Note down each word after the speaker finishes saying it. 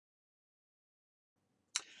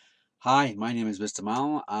Hi, my name is Mr.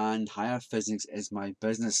 Mallon and Higher Physics is my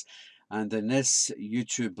business. And in this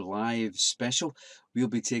YouTube live special, we'll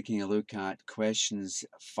be taking a look at questions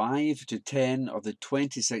 5 to 10 of the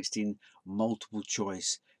 2016 multiple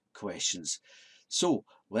choice questions. So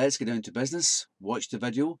let's get down to business, watch the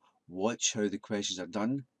video, watch how the questions are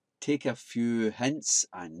done, take a few hints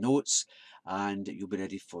and notes, and you'll be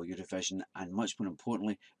ready for your revision and much more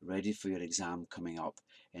importantly, ready for your exam coming up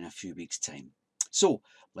in a few weeks' time. So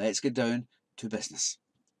let's get down to business.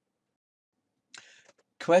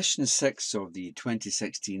 Question 6 of the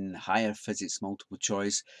 2016 Higher Physics Multiple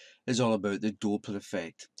Choice is all about the Doppler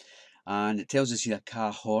Effect. And it tells us here a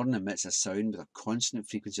car horn emits a sound with a constant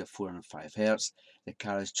frequency of 405 Hz. The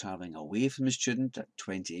car is travelling away from the student at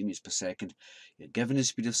 28 meters per second. You're given the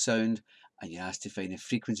speed of sound and you're asked to find the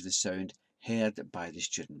frequency of the sound heard by the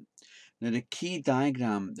student. Now the key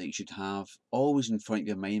diagram that you should have always in front of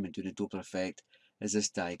your mind when doing the Doppler Effect is this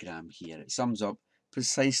diagram here. It sums up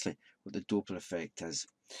precisely what the Doppler effect is.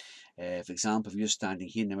 For example, if you're standing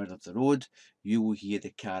here in the middle of the road, you will hear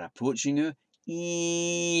the car approaching you,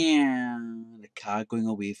 the car going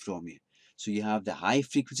away from you. So you have the high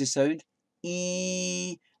frequency sound,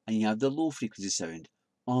 and you have the low frequency sound,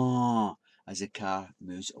 as the car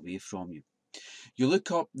moves away from you. You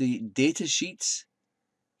look up the data sheets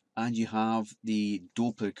and you have the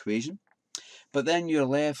Doppler equation, but then you're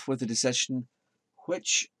left with the decision,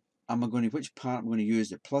 which part am I going to use,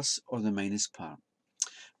 the plus or the minus part?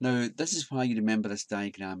 Now, this is why you remember this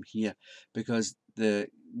diagram here, because the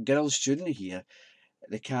girl student here,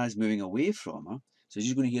 the car is moving away from her, so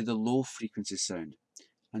she's going to hear the low frequency sound.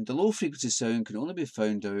 And the low frequency sound can only be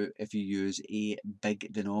found out if you use a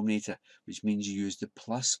big denominator, which means you use the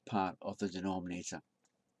plus part of the denominator.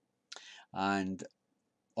 And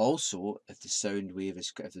also, if the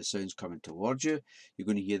sound's coming towards you, you're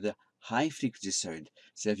going to hear the high frequency sound.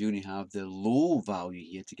 So if you only have the low value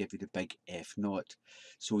here to give you the big F naught,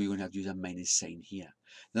 so you're going to have to use a minus sign here.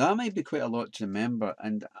 Now that might be quite a lot to remember,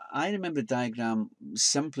 and I remember the diagram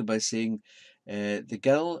simply by saying the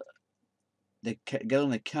girl in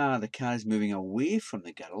the car is moving away from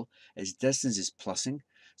the girl, its distance is plussing,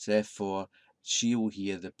 so therefore she will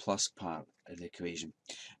hear the plus part of the equation.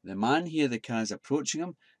 The man here, the car is approaching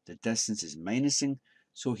him, the distance is minusing,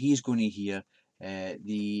 so he's going to hear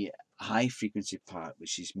the high frequency part,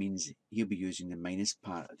 which means he'll be using the minus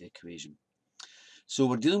part of the equation. So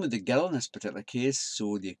we're dealing with the girl in this particular case,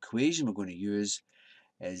 so the equation we're going to use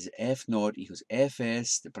is F naught equals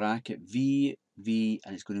Fs, the bracket V,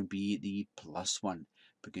 and it's going to be the plus 1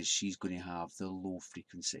 because she's going to have the low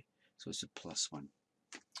frequency. So it's a plus 1.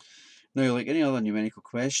 Now, like any other numerical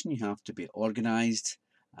question, you have to be organised,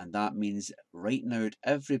 and that means writing out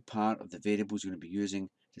every part of the variables you're going to be using,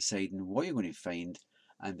 deciding what you're going to find,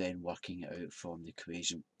 and then working it out from the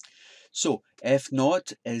equation. So F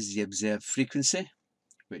naught is the observed frequency,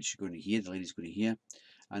 which you're going to hear, the lady's going to hear,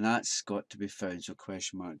 and that's got to be found, so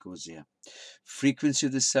question mark goes there. Frequency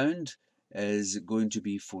of the sound is going to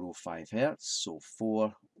be 405 Hz, so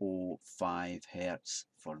 405 Hz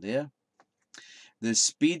for there. The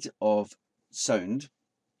speed of sound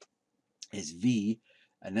is V,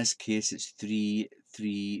 in this case it's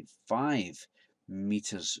 335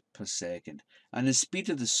 meters per second, and the speed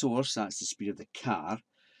of the source, that's the speed of the car,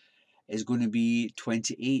 is going to be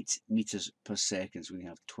 28 meters per second. So we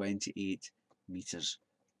have 28 meters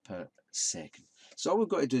per second. So all we've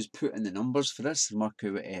got to do is put in the numbers for this and work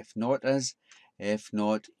out what F naught is. F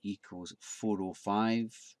naught equals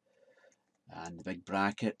 405, and the big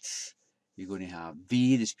brackets, you're going to have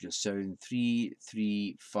V, the speed of sound,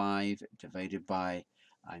 335 divided by,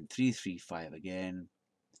 and 335 again,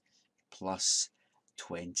 plus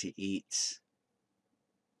 28.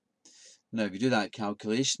 Now, if you do that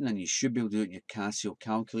calculation, and you should be able to do it in your Casio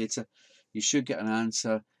calculator, you should get an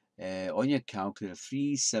answer on your calculator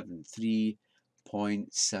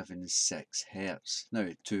 373.76 Hertz.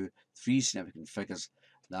 Now, to three significant figures,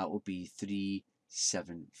 that will be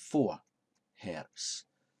 374 Hertz.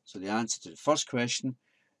 So the answer to the first question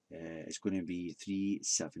is going to be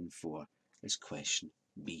 374, is question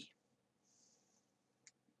B.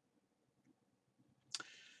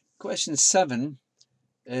 Question 7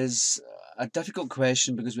 is a difficult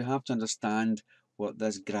question because we have to understand what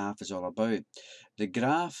this graph is all about. The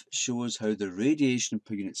graph shows how the radiation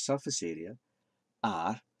per unit surface area,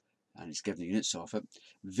 R, and it's given the units of it,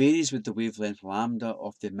 varies with the wavelength lambda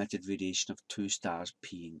of the emitted radiation of two stars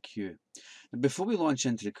P and Q. Now, before we launch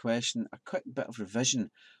into the question, a quick bit of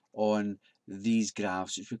revision on these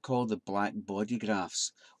graphs, which we call the Blackbody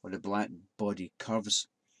graphs or the Blackbody curves.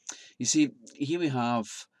 You see, here we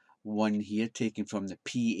have one here taken from the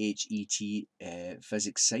PHET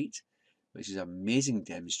physics site, which is an amazing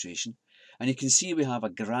demonstration. And you can see we have a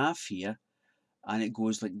graph here, and it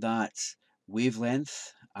goes like that.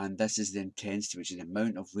 Wavelength, and this is the intensity, which is the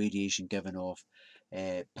amount of radiation given off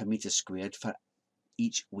per meter squared for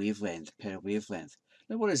each wavelength, per wavelength.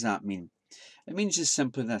 Now what does that mean? It means just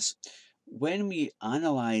simply this. When we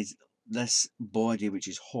analyse this body which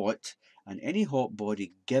is hot, and any hot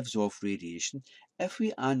body gives off radiation, if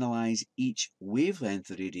we analyse each wavelength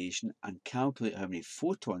of radiation and calculate how many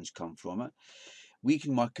photons come from it, we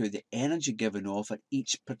can work out the energy given off at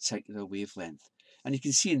each particular wavelength. And you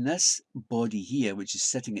can see in this body here, which is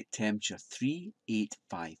sitting at temperature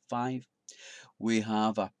 3855, we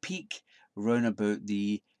have a peak round about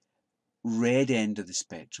the red end of the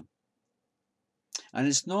spectrum. And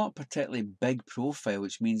it's not a particularly big profile,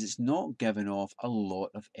 which means it's not giving off a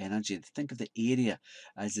lot of energy. Think of the area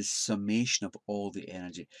as the summation of all the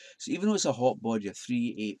energy. So even though it's a hot body of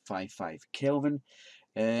 3855 Kelvin,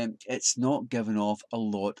 it's not giving off a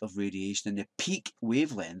lot of radiation, and the peak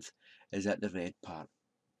wavelength is at the red part.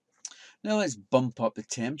 Now let's bump up the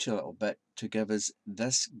temperature a little bit to give us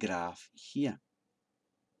this graph here.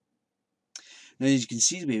 Now as you can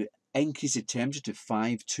see, we increase the temperature to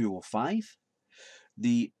 5205.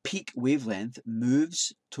 The peak wavelength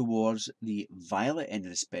moves towards the violet end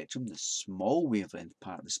of the spectrum, the small wavelength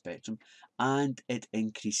part of the spectrum, and it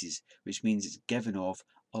increases, which means it's giving off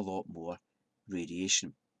a lot more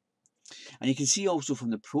radiation. And you can see also from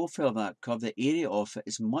the profile of that curve, the area of it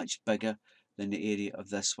is much bigger than the area of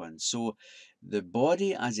this one. So the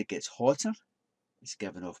body, as it gets hotter, it's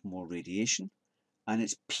giving off more radiation, and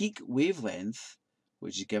its peak wavelength,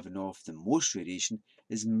 which is giving off the most radiation,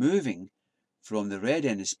 is moving from the red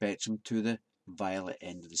end of the spectrum to the violet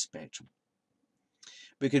end of the spectrum.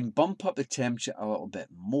 We can bump up the temperature a little bit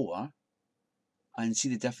more and see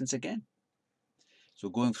the difference again. So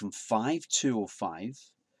going from 5205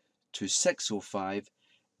 to 605,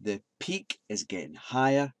 the peak is getting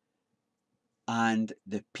higher, and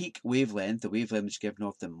the peak wavelength, the wavelength which is giving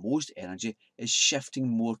off the most energy, is shifting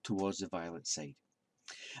more towards the violet side.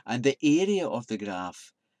 And the area of the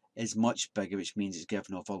graph is much bigger, which means it's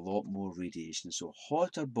giving off a lot more radiation. So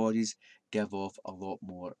hotter bodies give off a lot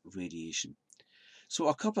more radiation. So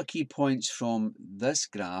a couple of key points from this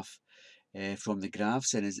graph, from the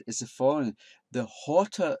graphs in, is the following. The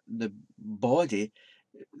hotter the body,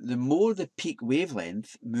 the more the peak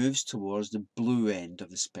wavelength moves towards the blue end of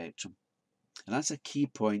the spectrum. And that's a key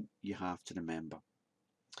point you have to remember.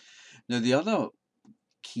 Now the other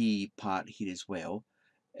key part here as well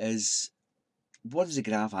is, what does the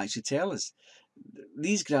graph actually tell us?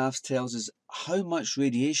 These graphs tells us how much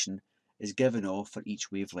radiation is given off for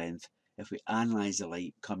each wavelength if we analyse the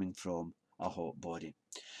light coming from a hot body.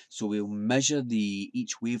 So we'll measure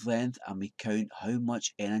each wavelength and we count how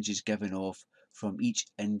much energy is given off from each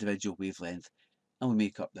individual wavelength, and we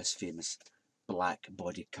make up this famous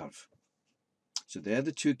Blackbody curve. So there are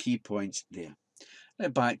the two key points there. Now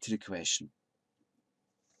back to the question.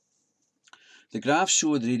 The graphs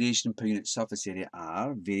show the radiation per unit surface area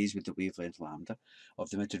R varies with the wavelength lambda of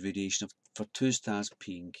the emitted radiation for two stars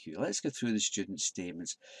P and Q. Let's go through the student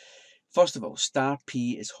statements. First of all, star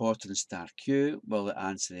P is hotter than star Q. Well, the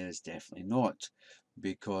answer there is definitely not,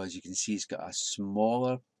 because you can see it's got a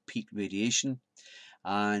smaller peak radiation,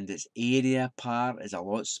 and its area part is a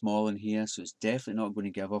lot smaller in here, so it's definitely not going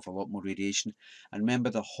to give off a lot more radiation. And remember,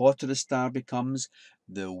 the hotter the star becomes,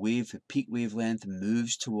 the peak wavelength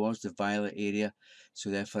moves towards the violet area, so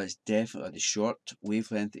therefore it's definitely the short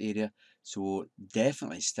wavelength area. So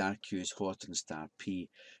definitely star Q is hotter than star P,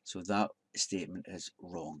 so that statement is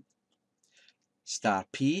wrong. Star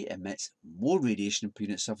P emits more radiation per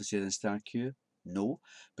unit surface area than star Q. No,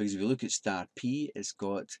 because if you look at star P, it's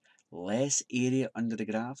got less area under the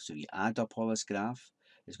graph, so you add up all this graph,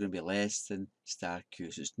 it's going to be less than star Q,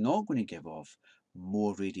 so it's not going to give off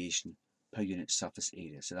more radiation per unit surface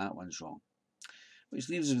area, so that one's wrong. Which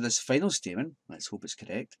leaves us with this final statement, let's hope it's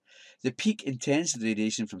correct. The peak intensity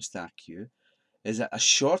radiation from star Q is at a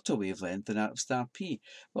shorter wavelength than that of star P.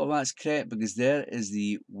 Well, that's correct, because there is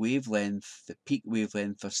the wavelength, the peak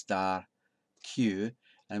wavelength for star Q,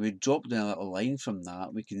 and we drop down a little line from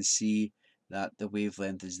that, we can see that the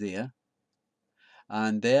wavelength is there,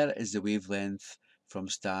 and there is the wavelength from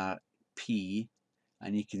star P,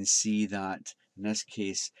 and you can see that in this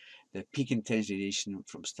case the peak intensity radiation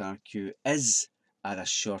from star Q is at a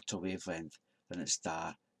shorter wavelength than at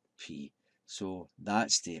star P. So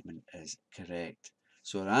that statement is correct.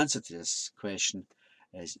 So our answer to this question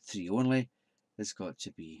is 3 only. It's got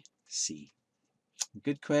to be C.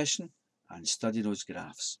 Good question, and study those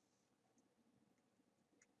graphs.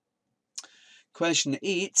 Question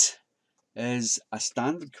 8. is a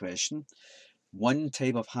standard question. One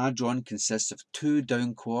type of hadron consists of 2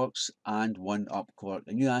 down quarks and 1 up quark,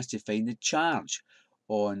 and you ask to find the charge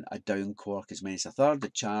on a down quark is -1/3, the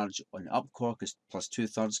charge on the up quark is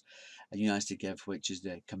 +2/3, and you ask to give which is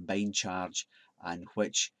the combined charge and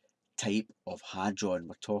which type of hadron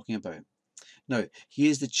we're talking about. Now,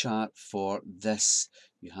 here's the chart for this.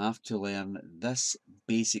 You have to learn this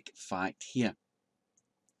basic fact here.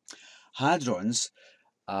 Hadrons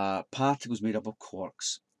are particles made up of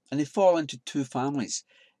quarks, and they fall into 2 families.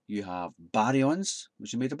 You have baryons,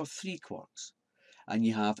 which are made up of 3 quarks, and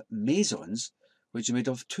you have mesons, which are made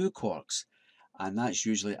up of 2 quarks, and that's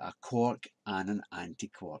usually a quark and an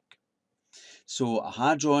antiquark. So a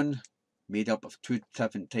hadron made up of 2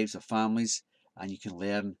 different types of families, and you can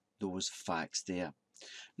learn those facts there.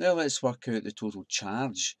 Now let's work out the total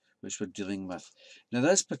charge which we're dealing with. Now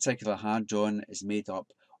this particular hadron is made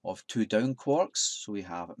up of 2 down quarks, so we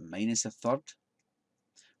have -1/3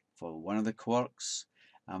 for one of the quarks,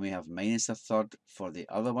 and we have -1/3 for the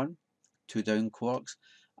other one, 2 down quarks,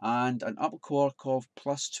 and an up quark of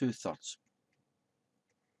 +2/3.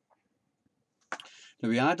 Now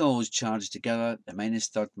we add all those charges together, the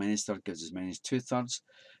 -1/3 gives us -2/3,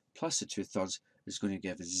 plus the 2/3 is going to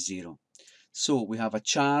give us 0. So we have a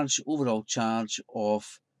charge, overall charge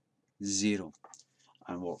of 0.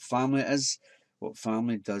 And what family it is, what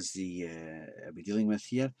family does are we dealing with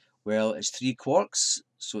here? Well, it's 3 quarks,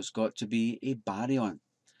 so it's got to be a baryon.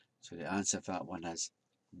 So the answer for that one is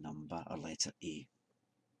number or letter A.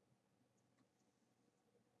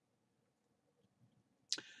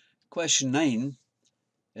 Question 9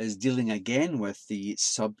 is dealing again with the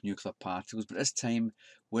subnuclear particles, but this time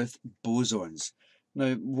with bosons.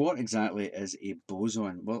 Now, what exactly is a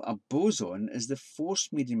boson? Well, a boson is the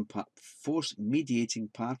force-mediating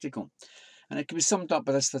particle, and it can be summed up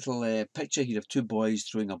by this little picture here of 2 boys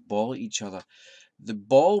throwing a ball at each other. The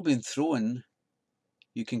ball being thrown,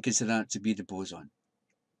 you can consider that to be the boson,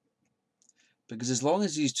 because as long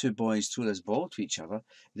as these 2 boys throw this ball to each other,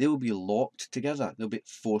 they will be locked together, they'll be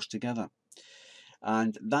forced together.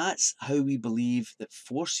 And that's how we believe that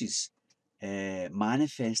forces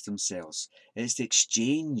manifest themselves. It's the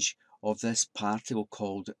exchange of this particle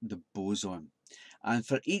called the boson. And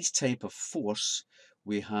for each type of force,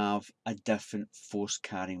 we have a different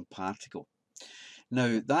force-carrying particle.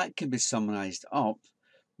 Now, that can be summarized up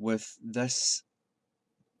with this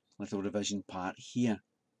little revision part here.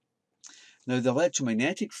 Now, the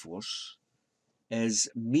electromagnetic force is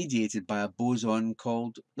mediated by a boson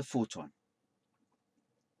called the photon.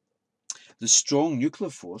 The strong nuclear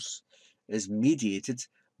force is mediated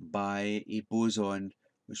by a boson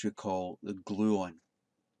which we call the gluon.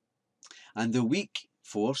 And the weak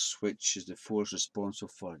force, which is the force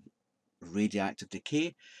responsible for radioactive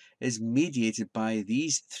decay, is mediated by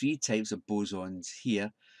these 3 types of bosons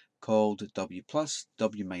here called W+,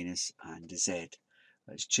 W-, and Z.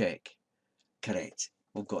 Let's check. Correct.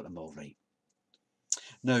 We've got them all right.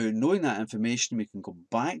 Now, knowing that information, we can go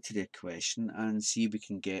back to the question and see if we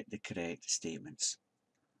can get the correct statements.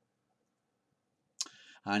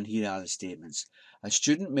 And here are the statements. A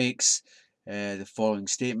student makes the following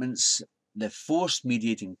statements. The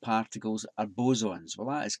force-mediating particles are bosons. Well,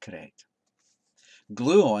 that is correct.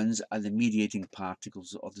 Gluons are the mediating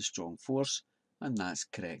particles of the strong force, and that's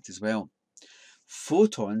correct as well.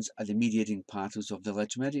 Photons are the mediating particles of the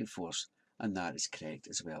electromagnetic force, and that is correct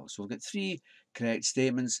as well. So we've got 3 correct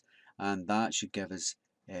statements, and that should give us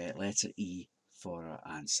letter E for our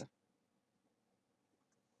answer.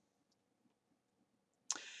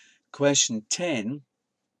 Question 10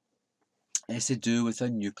 is to do with a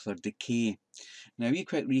nuclear decay. Now, a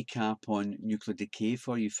quick recap on nuclear decay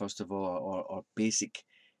for you, first of all, or basic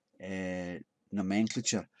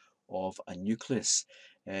nomenclature of a nucleus.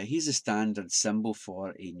 Here's a standard symbol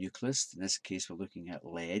for a nucleus. In this case, we're looking at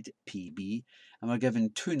lead, Pb, and we're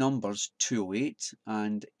given 2 numbers, 208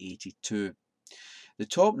 and 82. The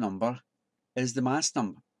top number is the mass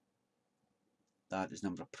number. That is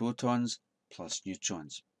number of protons plus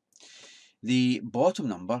neutrons. The bottom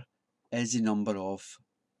number is the number of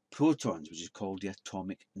protons, which is called the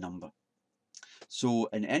atomic number. So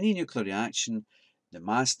in any nuclear reaction, the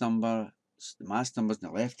mass numbers on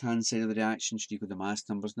the left-hand side of the reaction should equal the mass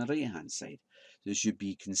numbers on the right-hand side. They should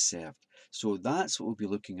be conserved. So that's what we'll be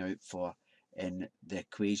looking out for in the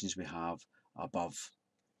equations we have above.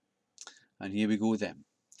 And here we go then.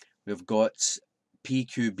 We've got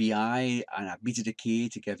PQBI and a beta decay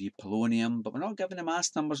to give you polonium, but we're not given the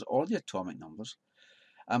mass numbers or the atomic numbers.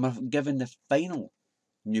 And we're given the final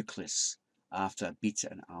nucleus after beta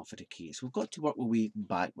and alpha decay. So we've got to work our way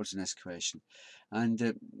backwards in this question.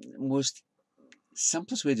 And most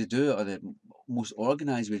simplest way to do it, or the most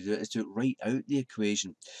organised way to do it, is to write out the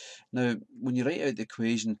equation. Now, when you write out the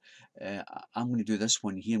equation, I'm going to do this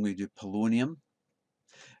one here. I'm going to do polonium,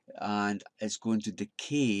 and it's going to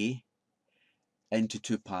decay into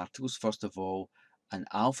two particles. First of all, an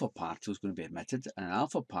alpha particle is going to be emitted, and an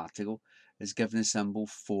alpha particle is given a symbol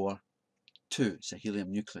 4, 2. It's a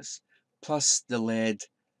helium nucleus, plus the lead,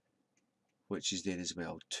 which is there as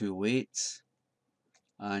well, 208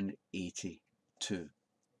 and 82.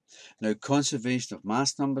 Now, conservation of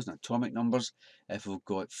mass numbers and atomic numbers, if we've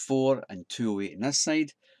got 4 and 208 on this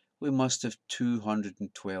side, we must have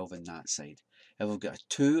 212 on that side. If we've got a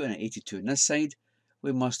 2 and an 82 on this side,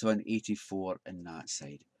 we must have an 84 on that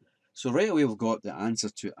side. So right away we've got the answer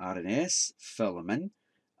to R and S. Fill them in.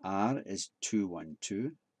 R is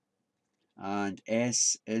 212 and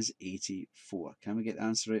S is 84. Can we get the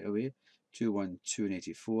answer right away? 212 and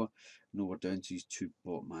 84. No, we're down to these two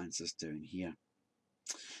bottom answers down here.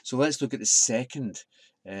 So let's look at the second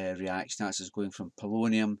reaction. That's going from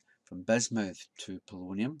polonium, from bismuth to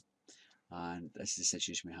polonium. And this is the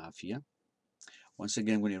situation we have here. Once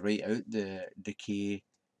again, I'm going to write out the decay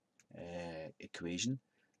equation.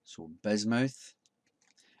 So bismuth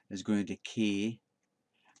is going to decay,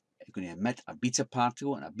 it's going to emit a beta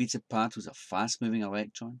particle, and a beta particle is a fast-moving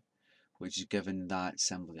electron, which is given that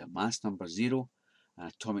symbol there, mass number 0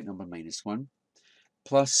 and atomic number -1.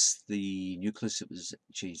 Plus the nucleus it was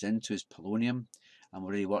changed into is polonium, and we've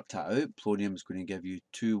already worked that out. Polonium is going to give you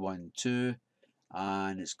 212,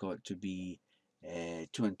 and it's got to be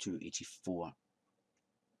 21284.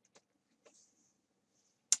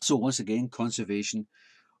 So once again, conservation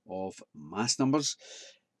of mass numbers,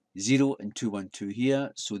 0 and 212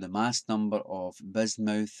 here, so the mass number of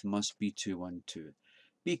bismuth must be 212.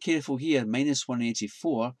 Be careful here,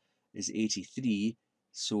 -184 is 83,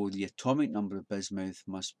 so the atomic number of bismuth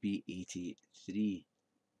must be 83.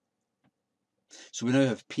 So we now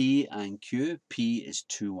have P and Q. P is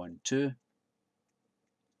 212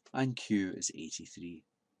 and Q is 83.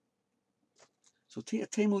 So take your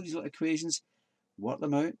time with these little equations, work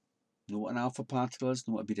them out, know what an alpha particle is,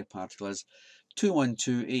 know what a beta particle is.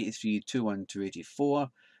 212, 83, 212,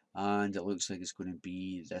 84, and it looks like it's going to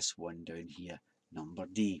be this one down here, number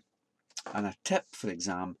D. And a tip for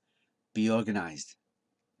exam, be organised.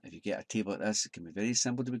 If you get a table like this, it can be very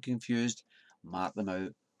simple to be confused. Mark them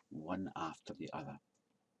out one after the other.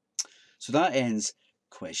 So that ends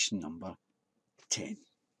question number 10.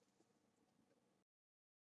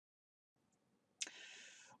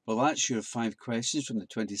 Well, that's your 5 questions from the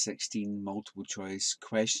 2016 multiple choice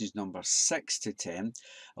questions number 6 to 10.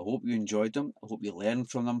 I hope you enjoyed them. I hope you learned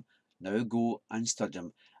from them. Now go and study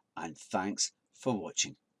them. And thanks for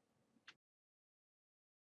watching.